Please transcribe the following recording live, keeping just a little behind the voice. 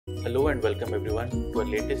Hello and welcome everyone to our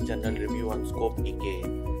latest journal review on scope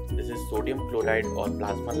DKA. This is sodium chloride or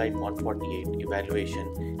Plasmalyte 148 evaluation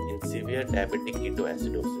in severe diabetic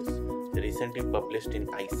ketoacidosis, recently published in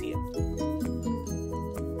ICM.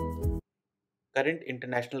 Current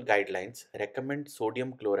international guidelines recommend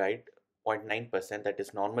sodium chloride 0.9%, that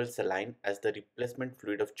is normal saline, as the replacement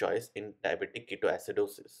fluid of choice in diabetic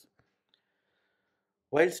ketoacidosis.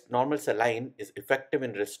 Whilst normal saline is effective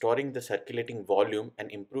in restoring the circulating volume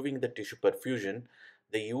and improving the tissue perfusion,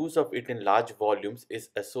 the use of it in large volumes is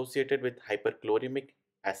associated with hyperchloremic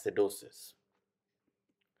acidosis.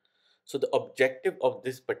 So the objective of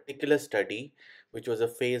this particular study, which was a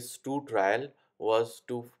phase 2 trial, was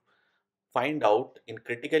to find out in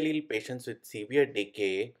critically ill patients with severe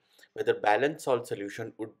DKA whether balanced salt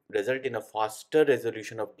solution would result in a faster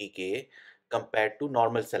resolution of DKA compared to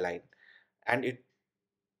normal saline, and its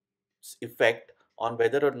effect on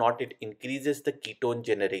whether or not it increases the ketone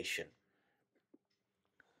generation.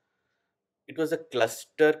 It was a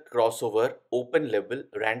cluster crossover open label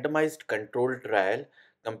randomized controlled trial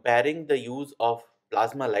comparing the use of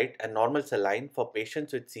Plasmalyte and normal saline for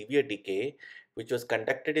patients with severe DKA, which was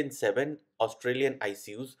conducted in 7 Australian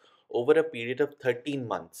ICUs over a period of 13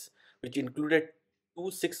 months, which included 2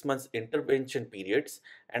 6-month intervention periods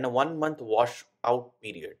and a 1-month washout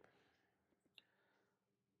period.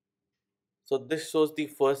 So this shows the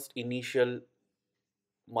first initial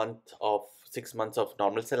month of 6 months of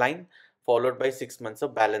normal saline followed by 6 months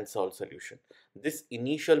of balanced salt solution. This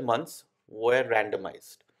initial months were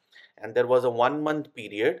randomized, and there was a 1-month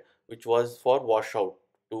period which was for washout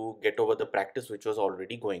to get over the practice which was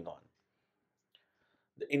already going on.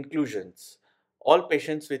 The inclusions: all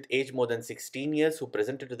patients with age more than 16 years who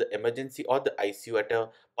presented to the emergency or the ICU at a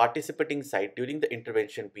participating site during the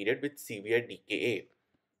intervention period with severe DKA.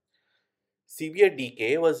 Severe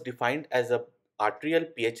DKA was defined as a arterial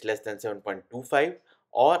pH less than 7.25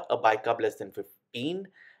 or a bicarb less than 15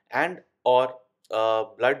 and or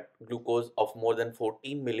blood glucose of more than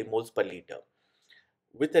 14 millimoles per liter,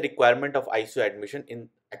 with a requirement of ICU admission in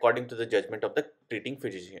according to the judgment of the treating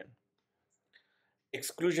physician.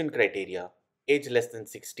 Exclusion criteria: age less than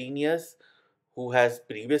 16 years, who has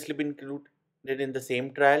previously been included in the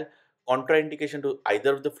same trial, contraindication to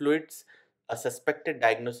either of the fluids, a suspected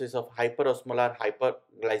diagnosis of hyperosmolar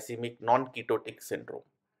hyperglycemic non-ketotic syndrome.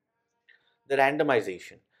 The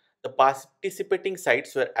randomization: the participating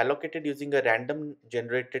sites were allocated using a random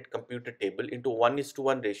generated computer table into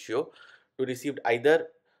 1:1 ratio to receive either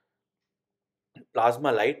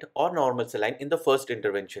Plasmalyte or normal saline in the first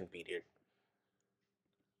intervention period.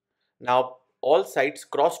 Now, all sites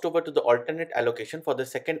crossed over to the alternate allocation for the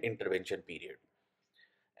second intervention period,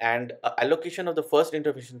 and allocation of the first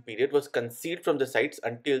intervention period was concealed from the sites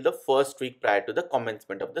until the first week prior to the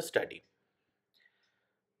commencement of the study.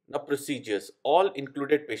 Now, procedures: all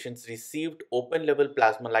included patients received open label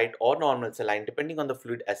Plasmalyte or normal saline depending on the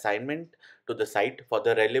fluid assignment to the site for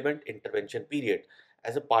the relevant intervention period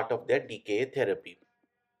as a part of their DKA therapy.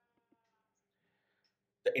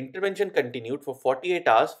 The intervention continued for 48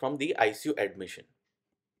 hours from the ICU admission.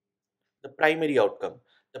 The primary outcome: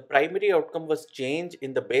 the primary outcome was change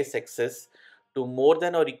in the base excess to more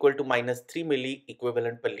than or equal to minus 3 milli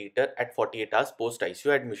equivalent per liter at 48 hours post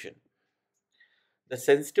ICU admission. The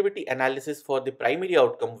sensitivity analysis for the primary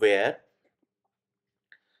outcome were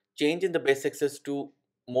change in the base excess to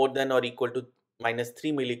more than or equal to minus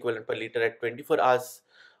 3 milli equivalent per liter at 24 hours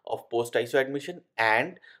of post ICU admission,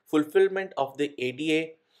 and fulfillment of the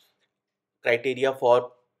ADA criteria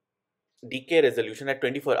for DKA resolution at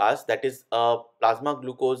 24 hours, that is plasma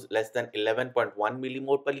glucose less than 11.1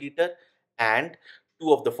 millimole per liter, and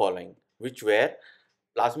two of the following, which were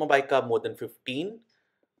plasma bicarb more than 15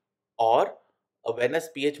 or a venous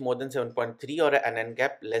pH more than 7.3 or an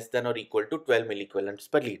NGAP less than or equal to 12 milliequivalents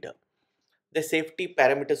per liter. The safety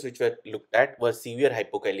parameters which were looked at were severe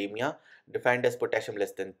hypokalemia defined as potassium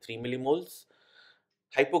less than 3 millimoles,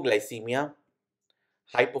 hypoglycemia,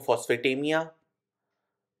 hypophosphatemia,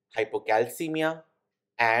 hypocalcemia,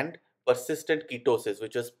 and persistent ketosis,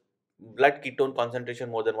 which was blood ketone concentration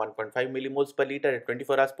more than 1.5 millimoles per liter at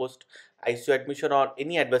 24 hours post ICU admission, or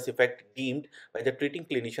any adverse effect deemed by the treating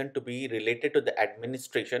clinician to be related to the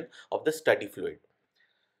administration of the study fluid.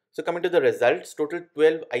 So coming to the results, total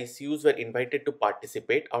 12 ICUs were invited to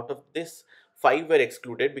participate. Out of this, 5 were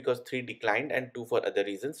excluded because 3 declined and 2 for other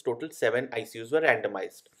reasons. Total 7 ICUs were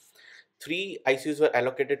randomized. 3 ICUs were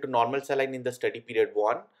allocated to normal saline in the study period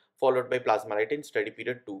 1, followed by Plasmalyte in study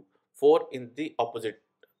period 2, 4 in the opposite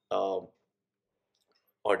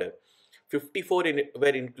order. 54 were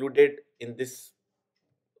included in this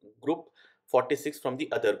group, 46 from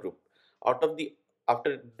the other group.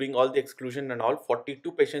 after doing all the exclusion and all,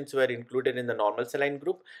 42 patients were included in the normal saline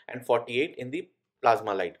group and 48 in the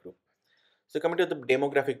Plasmalyte group. So coming to the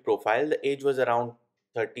demographic profile, the age was around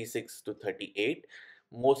 36 to 38,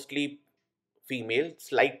 mostly female,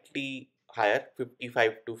 slightly higher,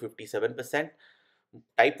 55 to 57%.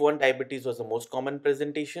 Type 1 diabetes was the most common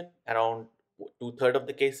presentation, around two-thirds of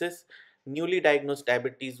the cases. Newly diagnosed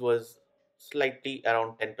diabetes was slightly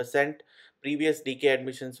around 10%. Previous DKA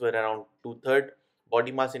admissions were around two-thirds.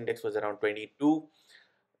 Body mass index was around 22.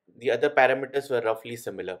 The other parameters were roughly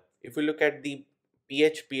similar. If we look at the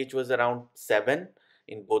pH was around 7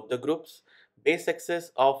 in both the groups. Base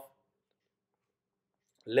excess of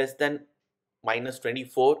less than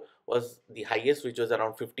 -24 was the highest, which was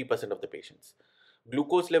around 50% of the patients.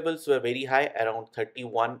 Glucose levels were very high, around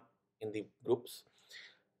 31 in the groups.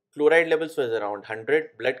 Chloride levels was around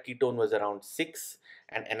 100, blood ketone was around 6,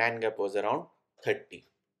 and anion gap was around 30.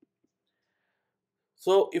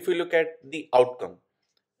 So if we look at the outcome,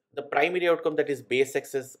 the primary outcome, that is base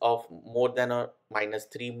excess of more than or minus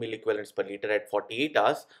 3 milliequivalents per liter at 48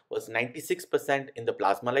 hours, was 96% in the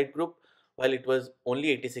Plasmalyte group, while it was only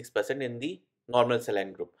 86% in the normal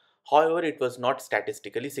saline group. However, it was not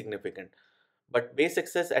statistically significant. But base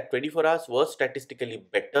excess at 24 hours was statistically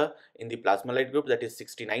better in the Plasmalyte group, that is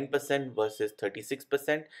 69% versus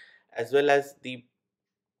 36%, as well as the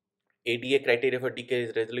ADA criteria for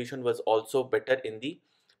DKA resolution was also better in the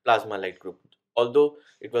Plasmalyte group, although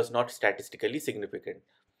it was not statistically significant.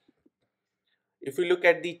 If we look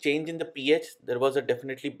at the change in the pH, there was a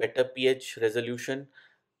definitely better pH resolution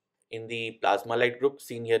in the Plasmalyte group,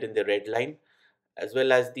 seen here in the red line, as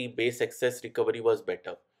well as the base excess recovery was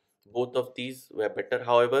better. Both of these were better.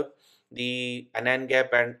 However, the anion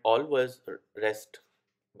gap and all was rest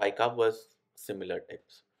bicarb was similar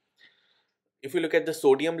types. If you look at the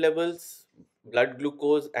sodium levels, blood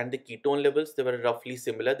glucose and the ketone levels, they were roughly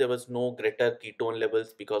similar. There was no greater ketone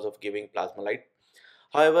levels because of giving Plasmalyte.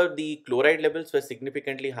 However, the chloride levels were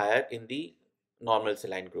significantly higher in the normal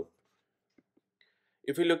saline group.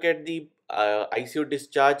 If you look at the ICU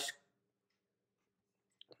discharge,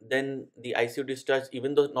 then the ICU discharge,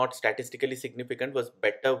 even though not statistically significant, was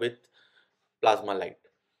better with Plasmalyte.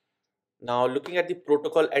 Now looking at the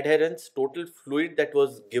protocol adherence, total fluid that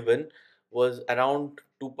was given was around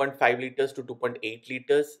 2.5 liters to 2.8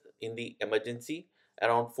 liters in the emergency,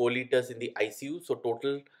 around 4 liters in the ICU. So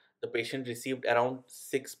total the patient received around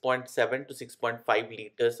 6.7 to 6.5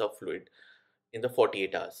 liters of fluid in the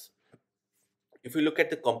 48 hours. If you look at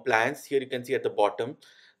the compliance, here you can see at the bottom,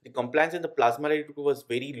 the compliance in the Plasmalyte group was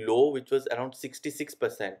very low, which was around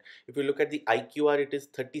 66%. If you look at the IQR, it is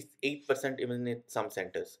 38% even in some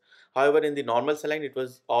centers. However, in the normal saline, it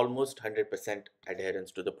was almost 100%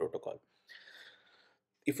 adherence to the protocol.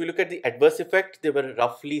 If you look at the adverse effect, they were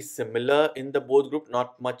roughly similar in the both group,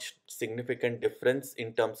 not much significant difference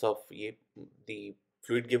in terms of the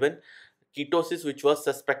fluid given. Ketosis, which was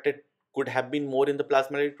suspected could have been more in the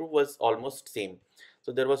Plasmalyte group, was almost same.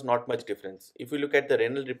 So there was not much difference. If you look at the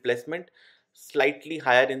renal replacement, slightly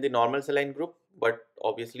higher in the normal saline group, but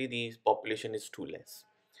obviously the population is too less.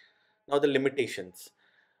 Now the limitations.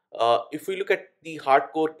 If we look at the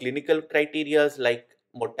hardcore clinical criteria like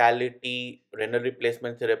mortality, renal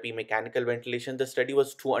replacement therapy, mechanical ventilation, the study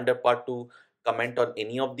was too underpowered to comment on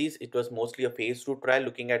any of these. It was mostly a phase 2 trial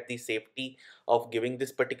looking at the safety of giving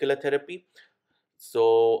this particular therapy.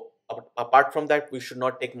 So apart from that, we should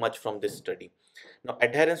not take much from this study. Now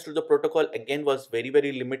adherence to the protocol again was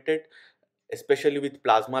very limited, especially with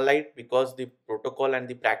Plasmalyte, because the protocol and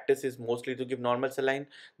the practice is mostly to give normal saline.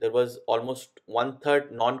 There was almost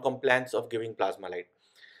 1/3 non-compliance of giving Plasmalyte,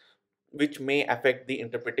 which may affect the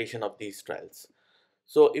interpretation of these trials.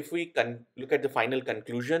 So if we look at the final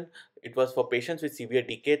conclusion, it was for patients with severe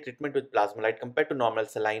DKA, treatment with Plasmalyte compared to normal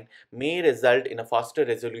saline may result in a faster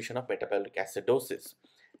resolution of metabolic acidosis.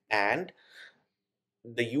 And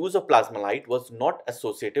the use of Plasmalyte was not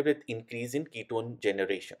associated with increase in ketone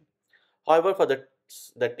generation. However, for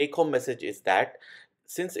the take-home message is that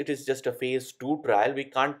since it is just a phase 2 trial, we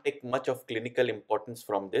can't take much of clinical importance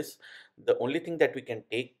from this. The only thing that we can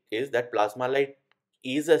take is that Plasmalyte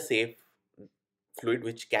is a safe fluid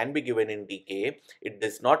which can be given in DKA. It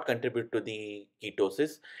does not contribute to the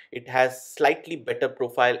ketosis. It has slightly better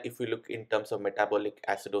profile if we look in terms of metabolic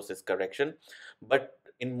acidosis correction, but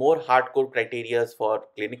in more hardcore criteria for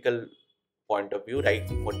clinical point of view, right,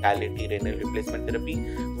 mortality, renal replacement therapy,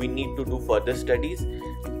 we need to do further studies.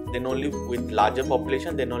 Then only with larger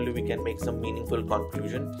population, then only we can make some meaningful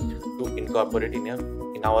conclusion to incorporate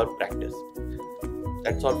in our practice.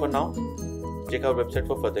 That's all for now. Check our website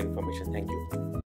for further information. Thank you.